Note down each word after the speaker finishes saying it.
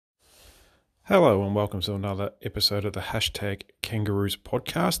Hello and welcome to another episode of the Hashtag Kangaroos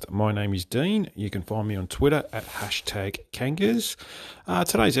podcast. My name is Dean. You can find me on Twitter at Hashtag Kangas.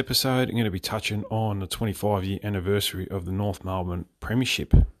 Today's episode, I'm going to be touching on the 25-year anniversary of the North Melbourne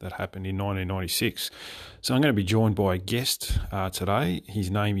Premiership that happened in 1996. So I'm going to be joined by a guest today. His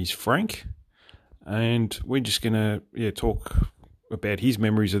name is Frank, and we're just going to talk about his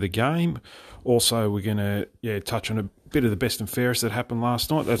memories of the game. Also, we're going to touch on a bit of the best and fairest that happened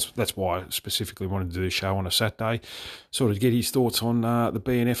last night. That's why I specifically wanted to do the show on a Saturday, sort of get his thoughts on the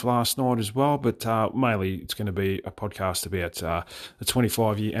BNF last night as well. But mainly it's going to be a podcast about the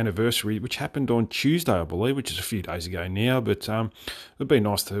 25-year anniversary, which happened on Tuesday, I believe, which is a few days ago now. But it'd be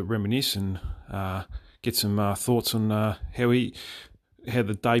nice to reminisce and get some thoughts on how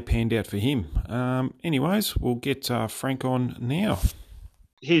the day panned out for him. Anyways, we'll get Frank on now.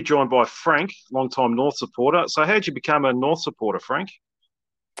 Here joined by Frank, long-time North supporter. So how did you become a North supporter, Frank?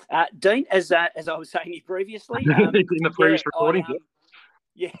 Dean, as I was saying previously, in the previous recording,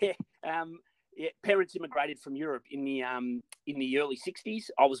 parents immigrated from Europe in the early '60s.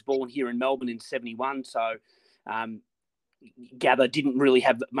 I was born here in Melbourne in '71, so gather didn't really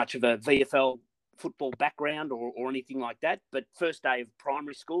have much of a VFL football background or anything like that. But first day of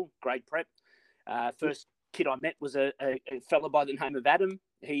primary school, grade prep, first kid I met was a fellow by the name of Adam.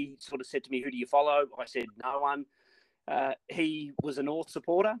 He sort of said to me, "Who do you follow?" I said, "No one." He was a North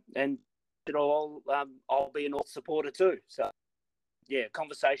supporter and said, I'll be a North supporter too. So,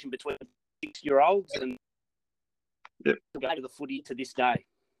 conversation between 6-year-olds and go to the footy to this day.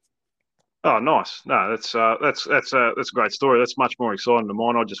 Oh, nice. No, that's a great story. That's much more exciting than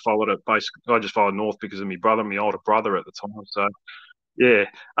mine. I just followed North because of my brother, my older brother at the time. So, yeah.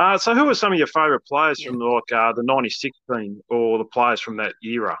 So who are some of your favourite players from the 96 team or the players from that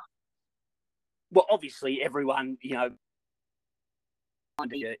era? Well, obviously, everyone,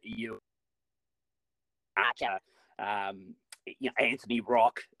 Archer, Anthony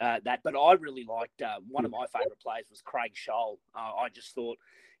Rock, but I really liked one of my favourite players was Craig Scholl. I just thought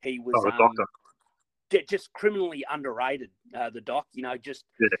he was the doctor. Just criminally underrated. The doc,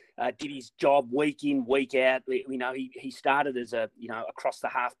 did his job week in, week out. He started as across the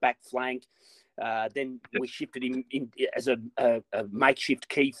half-back flank. Then we shifted him in as a makeshift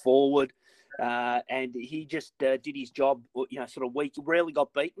key forward. And he just did his job, sort of weak. Rarely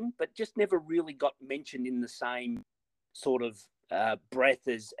got beaten, but just never really got mentioned in the same sort of breath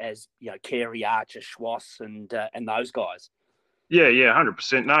as Carey, Archer, Schwass, and those guys. Yeah,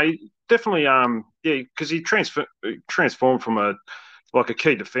 100%. No, he definitely, because he transformed from a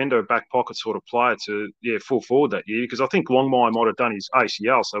key defender, a back pocket sort of player to full forward that year. Because I think Longmire might have done his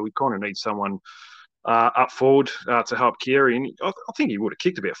ACL, so we kind of need someone up forward to help Carey. And I think he would have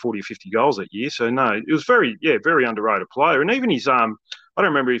kicked about 40 or 50 goals that year. So no, it was very underrated player. And even his I don't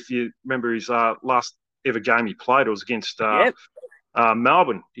remember if you remember his last ever game he played. It was against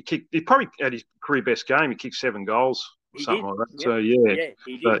Melbourne. He probably had his career best game. He kicked 7 goals. Something like that. Yep. So he did.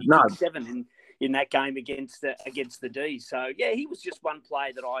 He kicked 7 in that game against the D's. So he was just one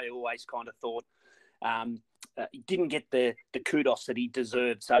player that I always kind of thought didn't get the kudos that he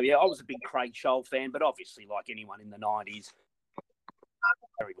deserved. So I was a big Craig Scholl fan, but obviously, like anyone in the '90s,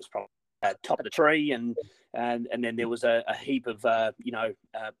 he was probably top of the tree, and then there was a heap of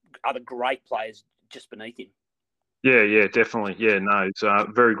other great players just beneath him. Yeah, definitely. Yeah, no, it's a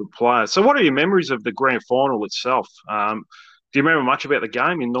very good player. So what are your memories of the grand final itself? Do you remember much about the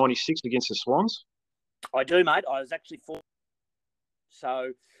game in 96 against the Swans? I do, mate. I was actually 4.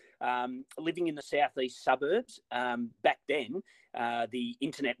 So living in the southeast suburbs, back then, the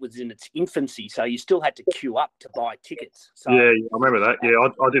internet was in its infancy, so you still had to queue up to buy tickets. So, I remember that. Yeah,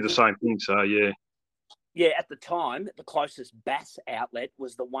 I did the same thing, so yeah. Yeah, at the time, the closest Bass outlet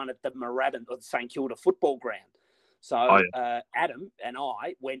was the one at the Moorabbin or the St Kilda football ground. So Adam and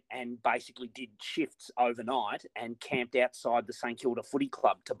I went and basically did shifts overnight and camped outside the St Kilda Footy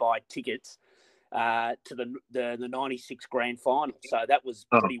Club to buy tickets to the 96 grand final. So that was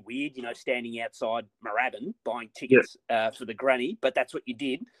pretty weird, standing outside Moorabbin buying tickets for the granny, but that's what you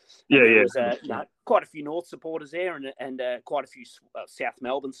did. And there was quite a few North supporters there and quite a few South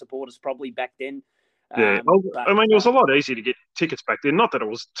Melbourne supporters probably back then. Yeah, it was a lot easier to get tickets back then. Not that it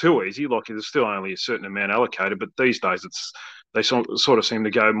was too easy, like there's still only a certain amount allocated, but these days they sort of seem to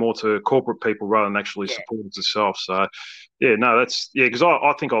go more to corporate people rather than actually supporters itself. So, because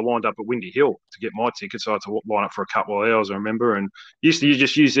I think I lined up at Windy Hill to get my tickets. So I had to line up for a couple of hours, I remember, and you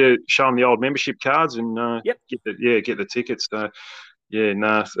just show them the old membership cards and get the tickets. So,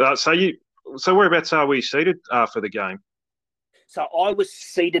 so whereabouts are we seated for the game? So I was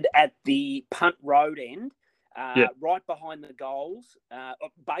seated at the Punt Road end, Yeah. right behind the goals.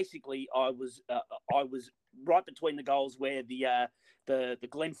 Basically, I was right between the goals where the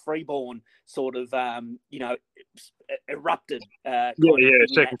Glenn Freeborn sort of erupted.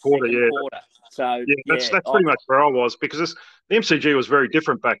 Second quarter. So that's pretty much where I was, because the MCG was very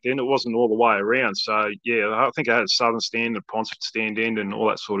different back then. It wasn't all the way around. So I think I had Southern Stand, the Ponsford Stand end, and all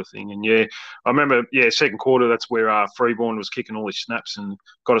that sort of thing. And I remember second quarter, that's where Freeborn was kicking all his snaps and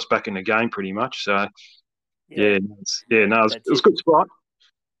got us back in the game pretty much. So it was a good spot.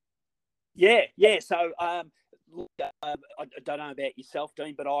 Yeah. So look, I don't know about yourself,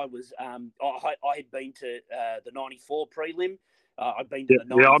 Dean, but I was I had been to the '94 prelim. I'd been to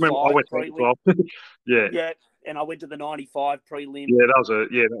the '95 prelim. Yeah, and I went to the '95 prelim. Yeah,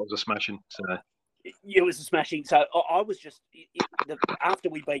 that was a smashing. So. It was a smashing. So I was just after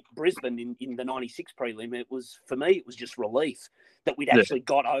we beat Brisbane in the '96 prelim, it was just relief that we'd actually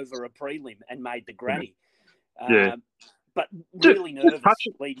got over a prelim and made the granny. But really nervous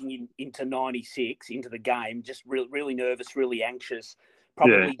leading into '96, into the game, just really nervous, really anxious.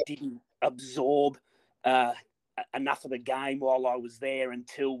 Probably didn't absorb enough of the game while I was there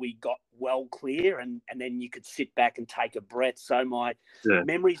until we got well clear, and then you could sit back and take a breath. So my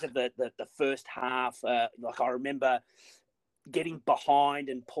memories of the first half, I remember getting behind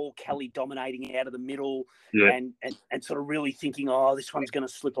and Paul Kelly dominating out of the middle and sort of really thinking, this one's going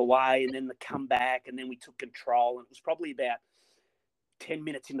to slip away, and then the comeback, and then we took control. And it was probably about 10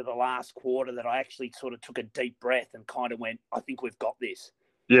 minutes into the last quarter that I actually sort of took a deep breath and kind of went, I think we've got this.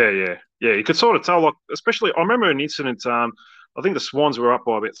 Yeah. You could sort of tell, like, especially, I remember an incident, I think the Swans were up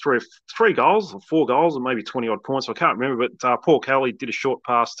by about three goals or 4 goals and maybe 20-odd points. I can't remember, but Paul Kelly did a short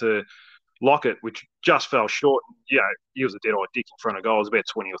pass to Lockett, which just fell short. He was a dead-eye dick in front of goal. It was about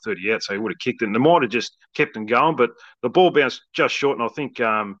 20 or 30 out, so he would have kicked it. And they might have just kept him going, but the ball bounced just short, and I think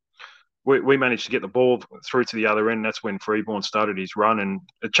we managed to get the ball through to the other end. That's when Freeborn started his run, and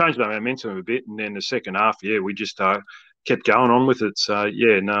it changed our momentum a bit. And then the second half, we just kept going on with it. So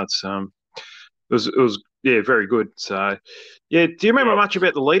it was very good. So do you remember much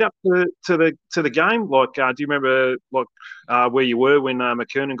about the lead up to the game? Like, do you remember where you were when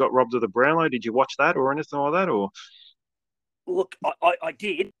McKernan got robbed of the Brownlow? Did you watch that or anything like that? Or look, I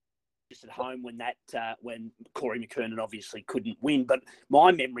did. Just at home when Corey McKernan obviously couldn't win, but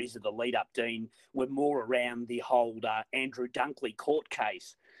my memories of the lead up, Dean, were more around the whole Andrew Dunkley court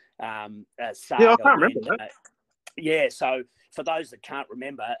case. Saga I can't remember that. So for those that can't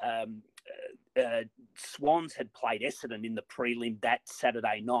remember, Swans had played Essendon in the prelim that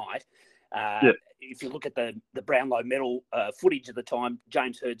Saturday night. If you look at the Brownlow medal footage at the time,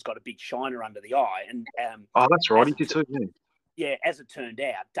 James Hird's got a big shiner under the eye, and that's right, he did too. Yeah, as it turned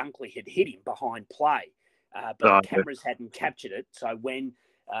out, Dunkley had hit him behind play, but the cameras hadn't captured it. So when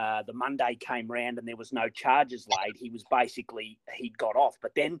the Monday came round and there was no charges laid, he'd got off.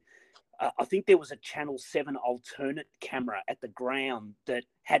 But then I think there was a Channel 7 alternate camera at the ground that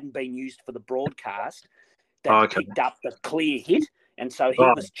hadn't been used for the broadcast that picked up the clear hit. And so he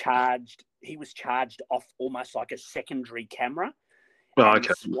was charged. He was charged off almost like a secondary camera.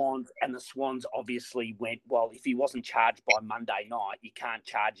 The Swans obviously went, well, if he wasn't charged by Monday night, you can't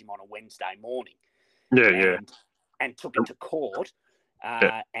charge him on a Wednesday morning. And took it to court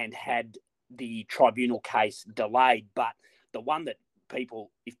and had the tribunal case delayed. But the one that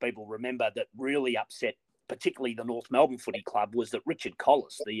if people remember, that really upset particularly the North Melbourne Footy Club was that Richard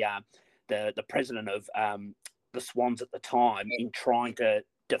Collis, the president of the Swans at the time, in trying to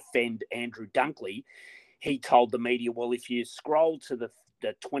defend Andrew Dunkley, he told the media, well, if you scroll to the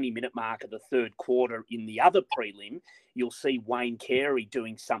 20-minute mark of the third quarter in the other prelim, you'll see Wayne Carey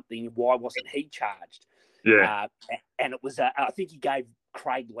doing something. Why wasn't he charged? And it was, I think he gave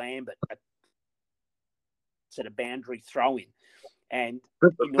Craig Lambert a sort of boundary throw-in. And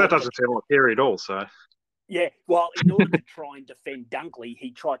that doesn't sound like Carey at all, so... Yeah, well, in order to try and defend Dunkley,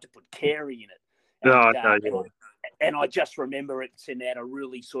 he tried to put Carey in it. And I just remember it sent out a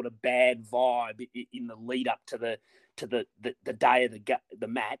really sort of bad vibe in the lead up to the day of the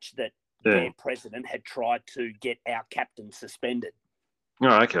match that their president had tried to get our captain suspended.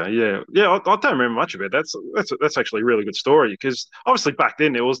 Oh, okay, yeah. I don't remember much of it. That's actually a really good story, because obviously back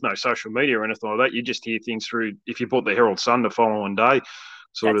then there was no social media or anything like that. You just hear things through, if you bought the Herald Sun the following day,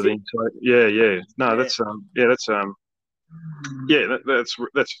 sort of thing. So, No, that's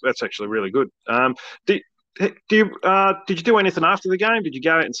actually really good. Did you do anything after the game? Did you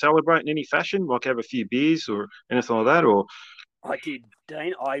go out and celebrate in any fashion, like have a few beers or anything like that? Or I did,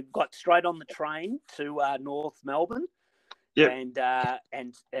 Dean. I got straight on the train to North Melbourne. And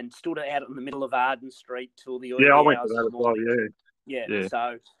stood out in the middle of Arden Street till the early I went hours to that of the morning. as well.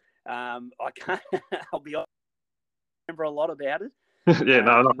 So I can't. I'll be honest. remember a lot about it. Yeah,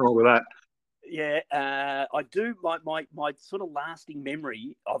 no, nothing wrong with that. Yeah, I do. My sort of lasting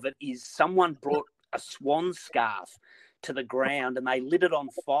memory of it is someone brought a swan scarf to the ground and they lit it on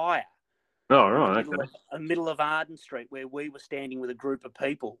fire. Oh, right, in the middle of Arden Street, where we were standing with a group of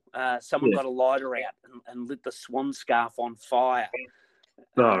people. Someone got a lighter out and lit the swan scarf on fire.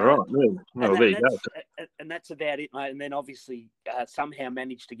 Oh, right. Yeah. Well, there you go. And that's about it, mate. And then obviously somehow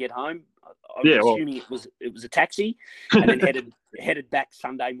managed to get home. I'm assuming it was a taxi, and then headed back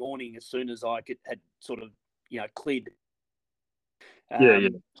Sunday morning as soon as I had sort of cleared.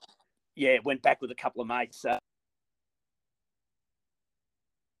 Yeah, went back with a couple of mates.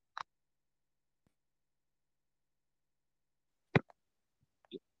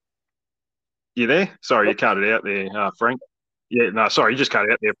 You there? Sorry, you cut it out there, Frank. Yeah, no, sorry, you just cut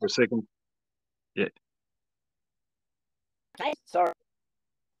it out there for a second. Yeah. Hey, sorry.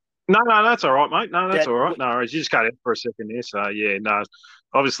 No, that's all right, mate. No, that's all right. No worries. You just cut it for a second there. So, yeah, no.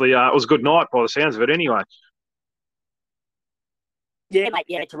 Obviously, it was a good night by the sounds of it anyway. Yeah, mate.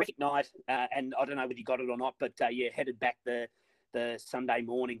 Yeah, terrific night. And I don't know whether you got it or not, but, headed back the Sunday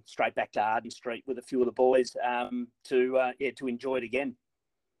morning straight back to Arden Street with a few of the boys to enjoy it again.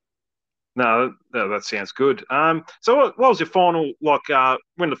 No, that sounds good. So what was your final,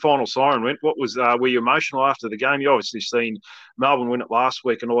 when the final siren went, were you emotional after the game? You obviously seen Melbourne win it last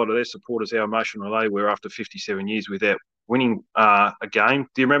week, and a lot of their supporters, how emotional they were after 57 years without winning a game.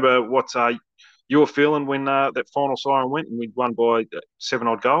 Do you remember what you were feeling when that final siren went and we won by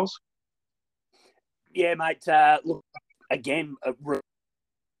 7-odd goals? Yeah, mate. Look, again,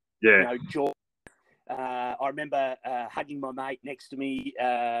 joy. I remember hugging my mate next to me,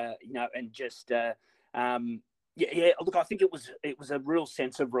 and just, Look, I think it was a real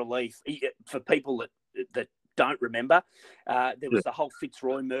sense of relief for people that don't remember. There was the whole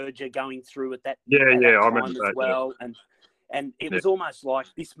Fitzroy merger going through at that time I remember that, as well, and it was almost like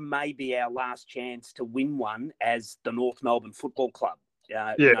this may be our last chance to win one as the North Melbourne Football Club.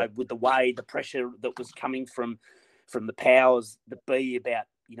 With the pressure that was coming from the powers that be about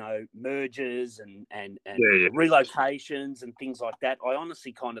mergers and relocations and things like that. I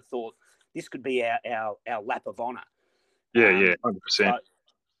honestly kind of thought this could be our lap of honour. 100%.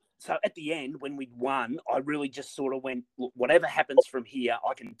 So at the end, when we'd won, I really just sort of went, look, whatever happens from here,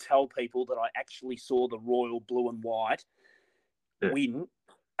 I can tell people that I actually saw the Royal Blue and White win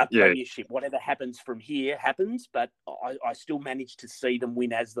a premiership. Whatever happens from here happens, but I still managed to see them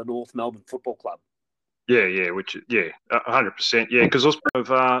win as the North Melbourne Football Club. 100%. Yeah, because I was part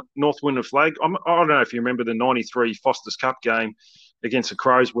of North Winner Flag. I don't know if you remember the 93 Foster's Cup game against the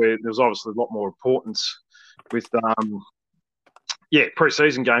Crows, where there was obviously a lot more importance with,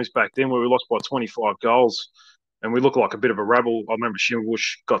 pre-season games back then, where we lost by 25 goals and we looked like a bit of a rabble. I remember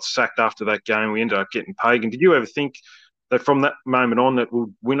Shimbush got sacked after that game. We ended up getting Pagan. Did you ever think that from that moment on that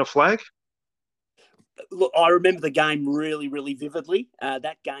we'd win a flag? Look, I remember the game really, really vividly.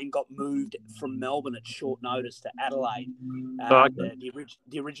 That game got moved from Melbourne at short notice to Adelaide.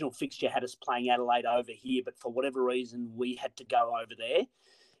 The original fixture had us playing Adelaide over here, but for whatever reason, we had to go over there.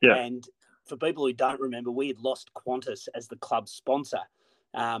 Yeah. And for people who don't remember, we had lost Qantas as the club sponsor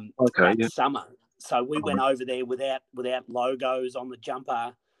summer. So we went over there without logos on the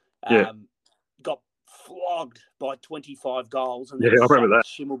jumper. Got flogged by 25 goals, and I remember that.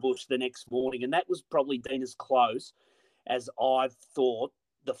 Schimmelbusch the next morning, and that was probably been as close as I've thought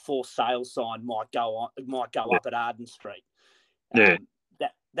the for sale sign might go up at Arden Street.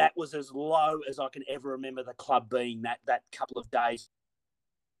 That was as low as I can ever remember the club being that couple of days.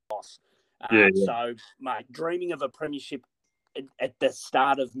 So, mate, dreaming of a premiership at the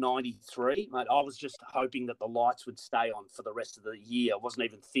start of 93, mate, I was just hoping that the lights would stay on for the rest of the year. I wasn't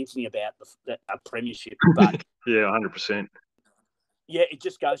even thinking about a premiership. But 100%. Yeah, it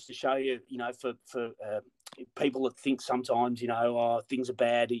just goes to show you, for people that think sometimes, things are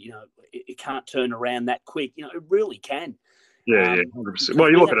bad, it can't turn around that quick. It really can. 100%. Well,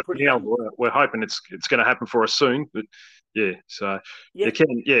 you look at it now, we're hoping it's going to happen for us soon, but it can.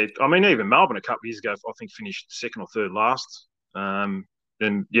 Yeah, I mean, even Melbourne a couple of years ago, I think finished second or third last. They've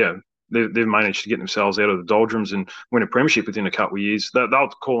managed to get themselves out of the doldrums and win a premiership within a couple of years. They were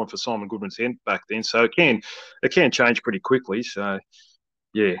calling for Simon Goodwin's end back then, so it can change pretty quickly. So I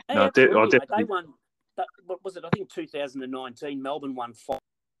definitely. They won. What was it? I think 2019, Melbourne won 5.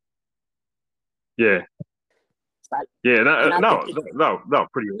 Yeah. They were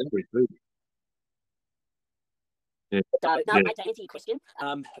pretty angry too. Mate, to answer your question,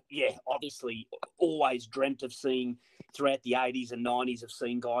 obviously always dreamt of seeing throughout the 80s and 90s of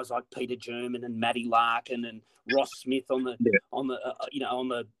seeing guys like Peter German and Matty Larkin and Ross Smith on the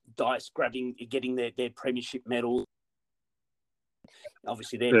dais getting their premiership medals.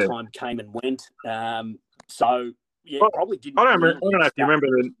 obviously their time came and went. So yeah, probably didn't. I don't know if you remember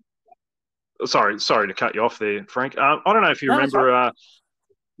Sorry to cut you off there, Frank. I don't know if you remember.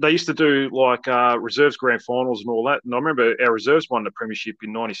 They used to do like reserves grand finals and all that, and I remember our reserves won the premiership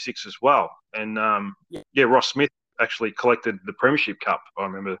in '96 as well. And Ross Smith actually collected the premiership cup. I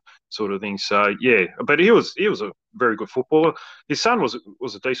remember, sort of thing. So yeah, but he was a very good footballer. His son was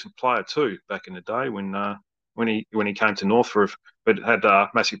a decent player too back in the day when he came to Northford, but had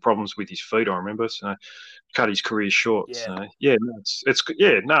massive problems with his feet. I remember, so cut his career short. Yeah. So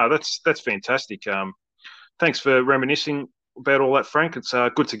that's fantastic. Thanks for reminiscing about all that, Frank. It's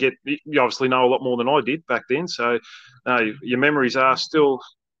good to get. You obviously know a lot more than I did back then, so your memories are still,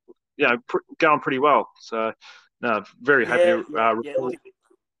 going pretty well. So, no, very happy. Look,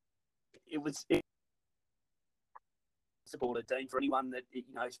 it was supported Dean for anyone that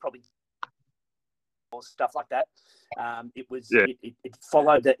is probably or stuff like that. It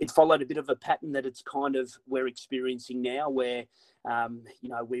followed a bit of a pattern that it's kind of we're experiencing now, where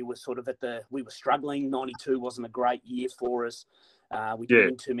we were sort of we were struggling. 92 wasn't a great year for us. We didn't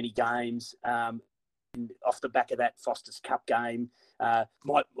win too many games. And off the back of that Foster's Cup game,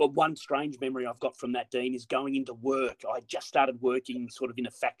 one strange memory I've got from that, Dean, is going into work. I just started working sort of in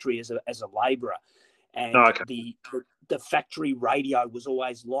a factory as a labourer, and the factory radio was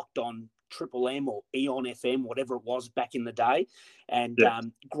always locked on Triple M or Eon FM, whatever it was back in the day. And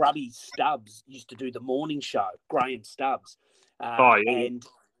Grubby Stubbs used to do the morning show, Graham Stubbs. And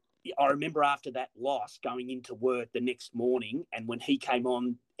I remember after that loss going into work the next morning, and when he came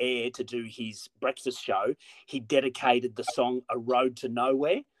on air to do his breakfast show, he dedicated the song A Road to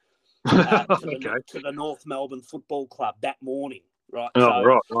Nowhere to the North Melbourne Football Club that morning. Right.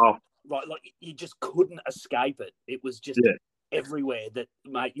 Right, like you just couldn't escape it. It was just everywhere that,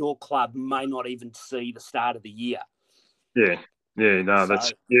 mate, your club may not even see the start of the year.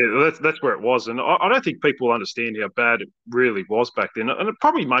 That's where it was, and I don't think people understand how bad it really was back then, and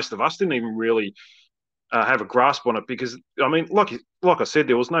probably most of us didn't even really have a grasp on it, because I mean, like I said,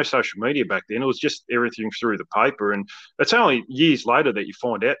 there was no social media back then. It was just everything through the paper, and it's only years later that you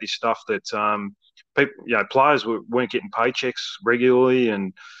find out this stuff, that people, players weren't getting paychecks regularly,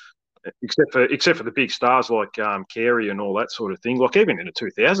 and except for the big stars like Carey and all that sort of thing. Like even in the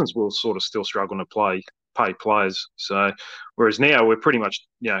 2000s, we were sort of still struggling to pay players. So whereas now we're pretty much,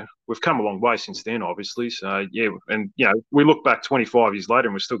 we've come a long way since then, obviously. So and we look back 25 years later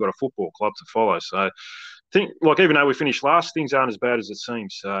and we've still got a football club to follow. So I think, like, even though we finished last, things aren't as bad as it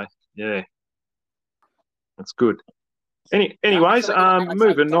seems. So yeah, that's good. Anyways,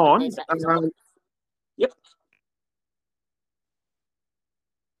 moving on. Yep.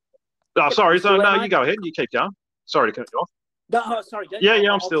 Oh, sorry. So, no, you go ahead. You keep going. Sorry to cut you off. No, sorry, Dave. Yeah,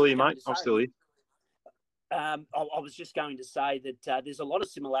 I'm still here, mate. I'm still here. I was just going to say that there's a lot of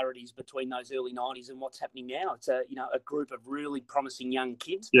similarities between those early 90s and what's happening now. It's a group of really promising young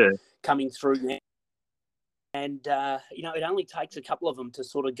kids coming through now. And, it only takes a couple of them to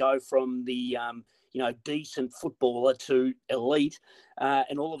sort of go from the, decent footballer to elite.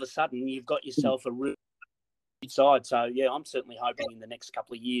 And all of a sudden you've got yourself a real side. So, I'm certainly hoping in the next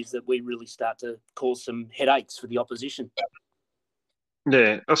couple of years that we really start to cause some headaches for the opposition.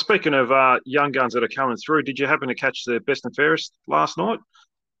 Yeah. Speaking of young guns that are coming through, did you happen to catch the best and fairest last night?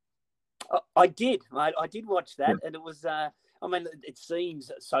 I did, mate. I did watch that, and it was. It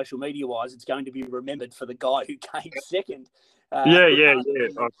seems social media-wise, it's going to be remembered for the guy who came second. Clearly,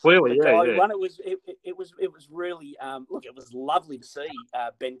 Won. It was really look. It was lovely to see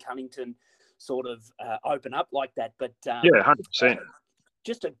Ben Cunnington sort of open up like that. But 100%.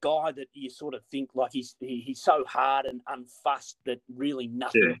 Just a guy that you sort of think like he's so hard and unfussed that really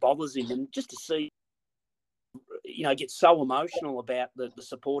nothing bothers him, and just to see, get so emotional about the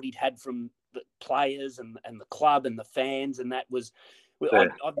support he'd had from the players and the club and the fans, and that was,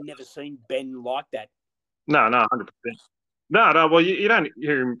 I've never seen Ben like that. No, 100%. No. Well, you don't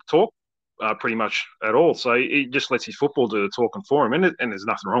hear him talk pretty much at all. So he just lets his football do the talking for him, and there's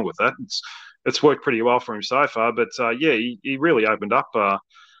nothing wrong with that. It's worked pretty well for him so far. But he really opened up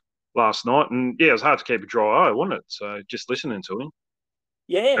last night, and it was hard to keep a dry eye, wasn't it? So just listening to him.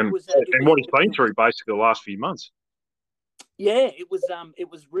 Yeah, and what he's been through basically the last few months. Yeah, it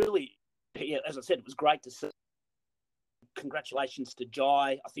was really, as I said, it was great to see. Congratulations to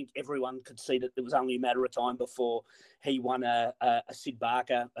Jai. I think everyone could see that it was only a matter of time before he won a Sid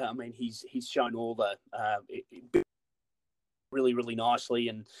Barker. I mean, he's shown all the really, really nicely,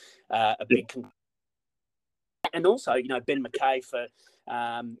 and a big. And also, Ben McKay for,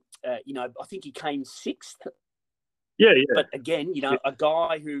 I think he came sixth. Yeah. But again, a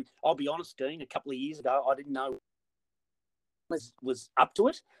guy who, I'll be honest, Dean, a couple of years ago, I didn't know was up to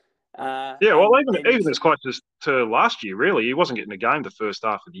it. Well, even as close as to last year, really, he wasn't getting a game the first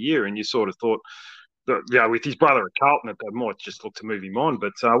half of the year, and you sort of thought that, with his brother at Carlton, they might just look to move him on.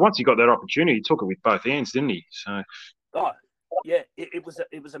 But once he got that opportunity, he took it with both hands, didn't he? So, yeah, it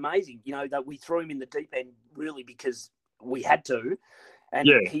was amazing. That we threw him in the deep end really because we had to, and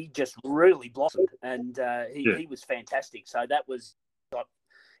he just really blossomed, and he was fantastic. So that was.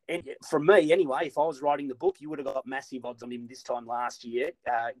 And from me, anyway, if I was writing the book, you would have got massive odds on him this time last year,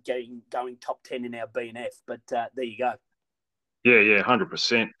 going top 10 in our BNF. But there you go. Yeah,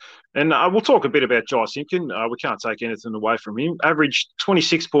 100%. And we'll talk a bit about Jy Simpkin. We can't take anything away from him. Averaged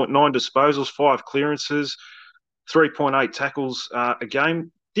 26.9 disposals, 5 clearances, 3.8 tackles a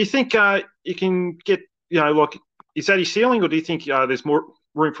game. Do you think you can get, is that his ceiling, or do you think there's more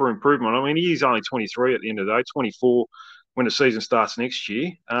room for improvement? I mean, he's only 23 at the end of the day, 24 when the season starts next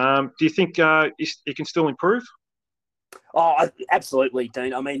year. Do you think he can still improve? Oh, absolutely,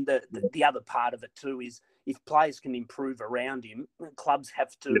 Dean. I mean, the other part of it too is if players can improve around him, clubs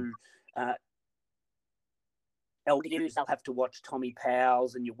have to. They'll have to watch Tommy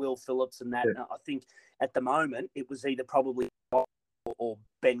Powell's and your Will Phillips and that. I think at the moment it was either probably or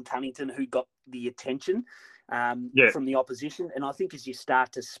Ben Cunnington who got the attention from the opposition. And I think as you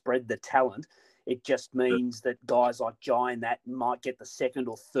start to spread the talent, it just means that guys like Jy and that might get the second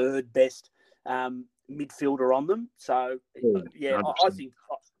or third best midfielder on them. So,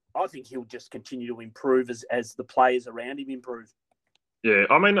 I think he'll just continue to improve as the players around him improve. Yeah,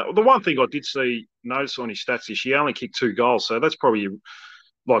 I mean, the one thing I did notice on his stats is he only kicked 2 goals, so that's probably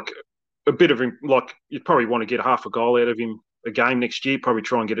like a bit of you'd probably want to get half a goal out of him a game next year. Probably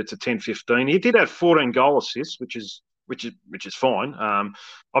try and get it to 10, 15. He did have 14 goal assists, which is fine. I'm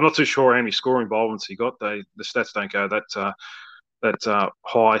not too sure how many scoring involvements he got. The stats don't go that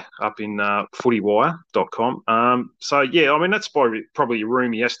high up in footywire.com. I mean, that's probably a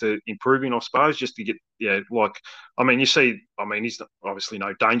room he has to improve in, I suppose, just to get, he's obviously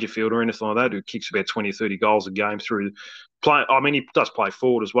no Dangerfield or anything like that, who kicks about 20 or 30 goals a game through play. I mean, he does play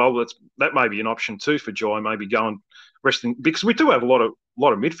forward as well. That may be an option too for Jy, maybe going resting, because we do have a lot of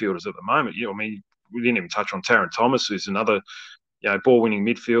midfielders at the moment. We didn't even touch on Taron Thomas, who's another, ball-winning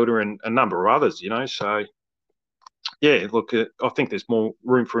midfielder, and a number of others, so... Yeah, look, I think there's more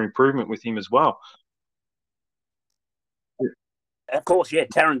room for improvement with him as well. Of course,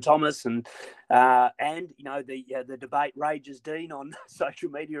 Taron Thomas and the debate rages, Dean, on social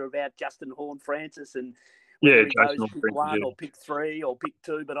media about Justin Horne-Francis and whether he goes pick 1 or pick 3 or pick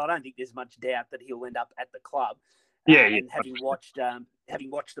 2, but I don't think there's much doubt that he'll end up at the club. And having watched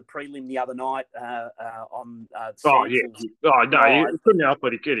the prelim the other night on you couldn't help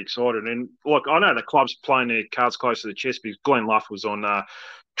but get excited. And look, I know the club's playing their cards close to the chest because Glenn Luff was on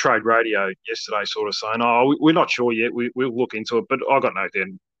Trade Radio yesterday, sort of saying, we're not sure yet. We'll look into it, but I got no doubt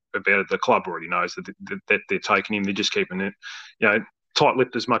about it. The club already knows that they're taking him. They're just keeping it,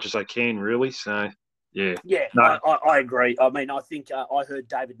 tight-lipped as much as they can, really. So. Yeah. Yeah, no. I agree. I mean, I think I heard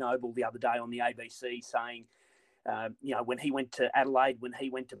David Noble the other day on the ABC saying, when he went to Adelaide, and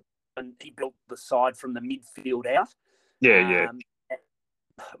he built the side from the midfield out.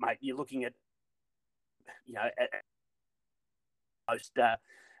 Mate, you're looking at, most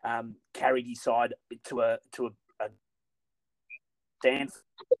carried his side to a stand.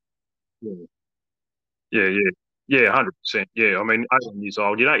 Yeah, 100%. Yeah, I mean, 18 years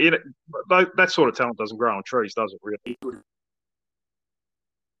old. That sort of talent doesn't grow on trees, does it? Really?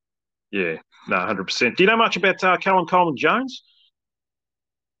 Yeah, no, 100%. Do you know much about Callum Coleman-Jones?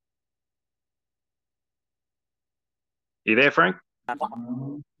 You there, Frank?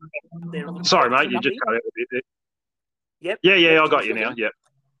 Sorry, mate, you just cut out a bit there. Yep. Yeah, I got you now. Yep.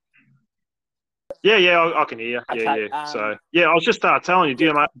 Yeah, I can hear you. Okay, I was just telling you, do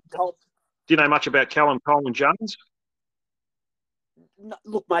you know much about Callum Coleman-Jones? No,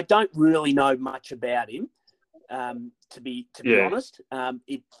 look, mate, don't really know much about him. To be honest,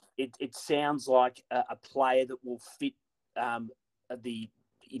 it sounds like a player that will fit the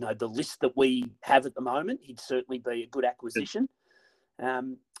list that we have at the moment. He'd certainly be a good acquisition. Look,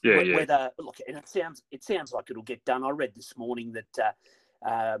 and it sounds like it'll get done. I read this morning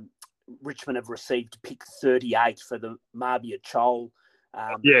that Richmond have received pick 38 for the Marbia Chol.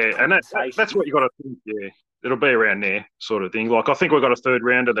 And that's what you got to think. Yeah, it'll be around there, sort of thing. Like, I think we've got a third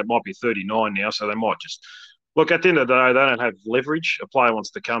rounder that might be 39 now, so they might just look. At the end of the day, they don't have leverage. A player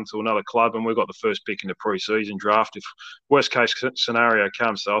wants to come to another club, and we've got the first pick in the pre-season draft. If worst case scenario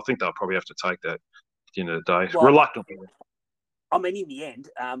comes, so I think they'll probably have to take that at the end of the day, reluctantly. I mean, in the end,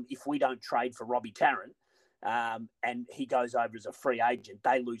 if we don't trade for Robbie Tarrant, and he goes over as a free agent,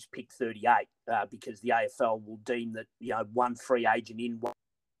 they lose pick 38 because the AFL will deem that one free agent in one.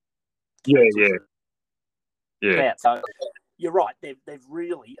 Yeah. So you're right. They've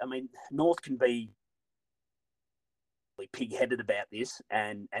really. I mean, North can be pig-headed about this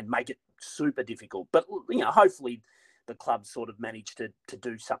and make it super difficult. But hopefully the club sort of managed to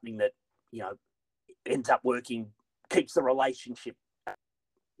do something that ends up working, keeps the relationship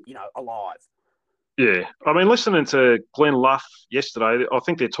alive. Yeah, I mean, listening to Glenn Luff yesterday, I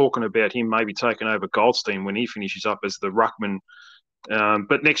think they're talking about him maybe taking over Goldstein when he finishes up as the ruckman.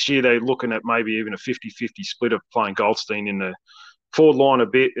 But next year they're looking at maybe even a 50-50 split of playing Goldstein in the forward line a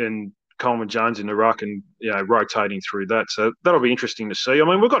bit and Coleman Jones in the ruck and rotating through that. So that'll be interesting to see. I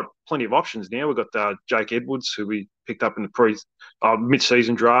mean, we've got plenty of options now. We've got Jake Edwards, who we picked up in the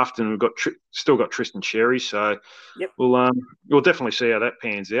mid-season draft, and we've got still got Tristan Cherry. So we'll definitely see how that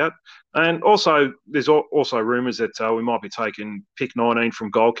pans out. And also, there's also rumours that we might be taking pick 19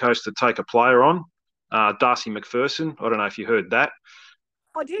 from Gold Coast to take a player on, Darcy McPherson. I don't know if you heard that.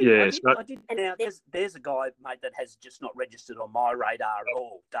 I did. Yeah, I did. Now, there's a guy, mate, that has just not registered on my radar at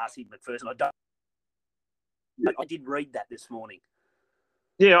all, Darcy McPherson. I did read that this morning.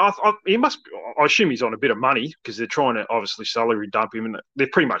 Yeah, he must. I assume he's on a bit of money because they're trying to obviously salary dump him, and they've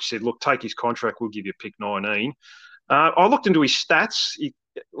pretty much said, "Look, take his contract. We'll give you pick 19." I looked into his stats.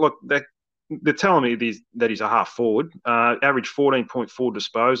 They're telling me that he's a half forward. Averaged 14.4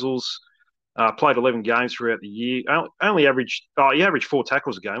 disposals. Played 11 games throughout the year. He averaged 4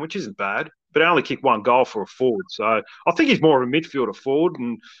 tackles a game, which isn't bad, but only kicked 1 goal for a forward. So I think he's more of a midfielder forward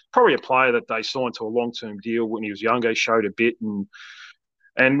and probably a player that they signed to a long-term deal when he was younger. He showed a bit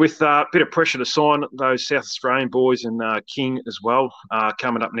and with a bit of pressure to sign those South Australian boys and King as well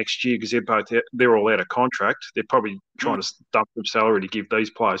coming up next year because they're all out of contract. They're probably trying to dump some salary to give these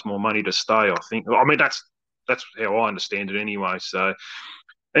players more money to stay, I think. I mean, that's how I understand it anyway. So.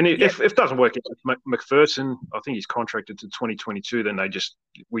 And if it doesn't work out with McPherson, I think he's contracted to 2022, then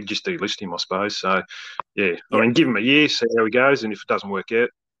we just delist him, I suppose. So, I mean, give him a year, see how he goes, and if it doesn't work out,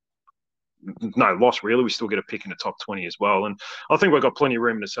 no loss, really. We still get a pick in the top 20 as well. And I think we've got plenty of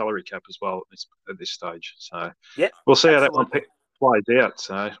room in the salary cap as well at this stage. So, we'll see how that one plays out.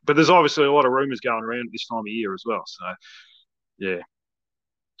 So, but there's obviously a lot of rumours going around at this time of year as well. So, yeah.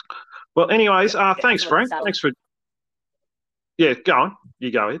 Well, anyways, thanks, Frank. Thanks for... Yeah, go on. You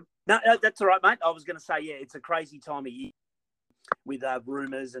go ahead. No, that's all right, mate. I was going to say, it's a crazy time of year with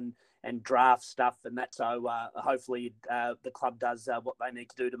rumours and draft stuff and that. So hopefully the club does what they need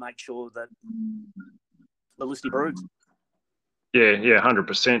to do to make sure that the list improves. Yeah,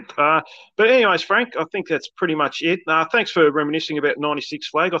 100%. But anyways, Frank, I think that's pretty much it. Thanks for reminiscing about 96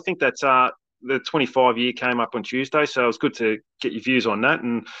 flag. I think that's the 25-year came up on Tuesday, so it was good to get your views on that.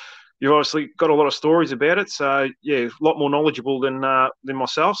 And you've obviously got a lot of stories about it, so a lot more knowledgeable than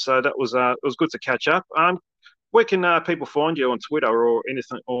myself. So that was it was good to catch up. Where can people find you on Twitter or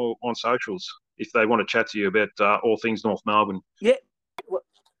anything, or on socials if they want to chat to you about all things North Melbourne? Yeah,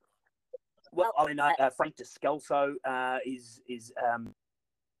 well, I mean, Frank Descalzo is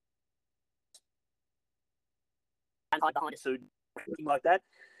behind a suit, anything like that.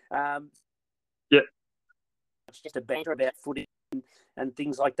 It's just a banter about footy and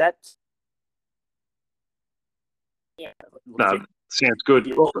things like that. Yeah, no, sounds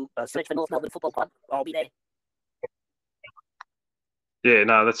good. Search for North Melbourne Football Club. I'll be there. Yeah,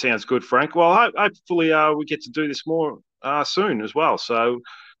 no, that sounds good, Frank. Well, hopefully we get to do this more soon as well. So,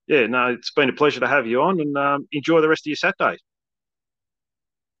 it's been a pleasure to have you on, and enjoy the rest of your Saturday.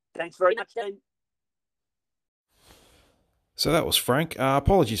 Thanks very much, Dean. So that was Frank.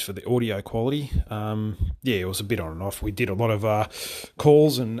 Apologies for the audio quality. It was a bit on and off. We did a lot of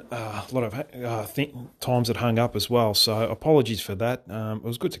calls and a lot of times it hung up as well. So apologies for that. It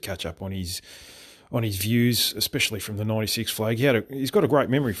was good to catch up on his views, especially from the 96 flag. He's got a great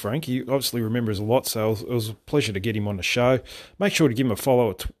memory, Frank. He obviously remembers a lot, so it was a pleasure to get him on the show. Make sure to give him a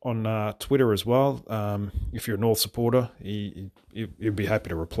follow on Twitter as well. If you're a North supporter, he'll be happy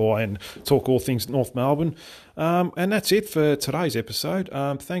to reply and talk all things North Melbourne. And that's it for today's episode.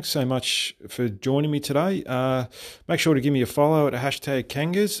 Thanks so much for joining me today. Make sure to give me a follow at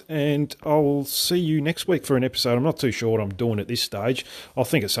 #Kangas, and I'll see you next week for an episode. I'm not too sure what I'm doing at this stage. I'll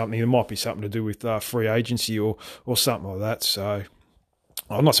think of something. It might be something to do with free agency or something like that. So,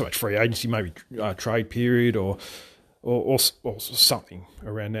 not so much free agency, maybe trade period or something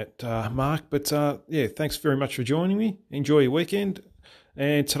around that mark. But thanks very much for joining me. Enjoy your weekend.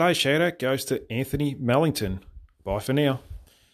 And today's shout out goes to Anthony Mellington. Bye for now.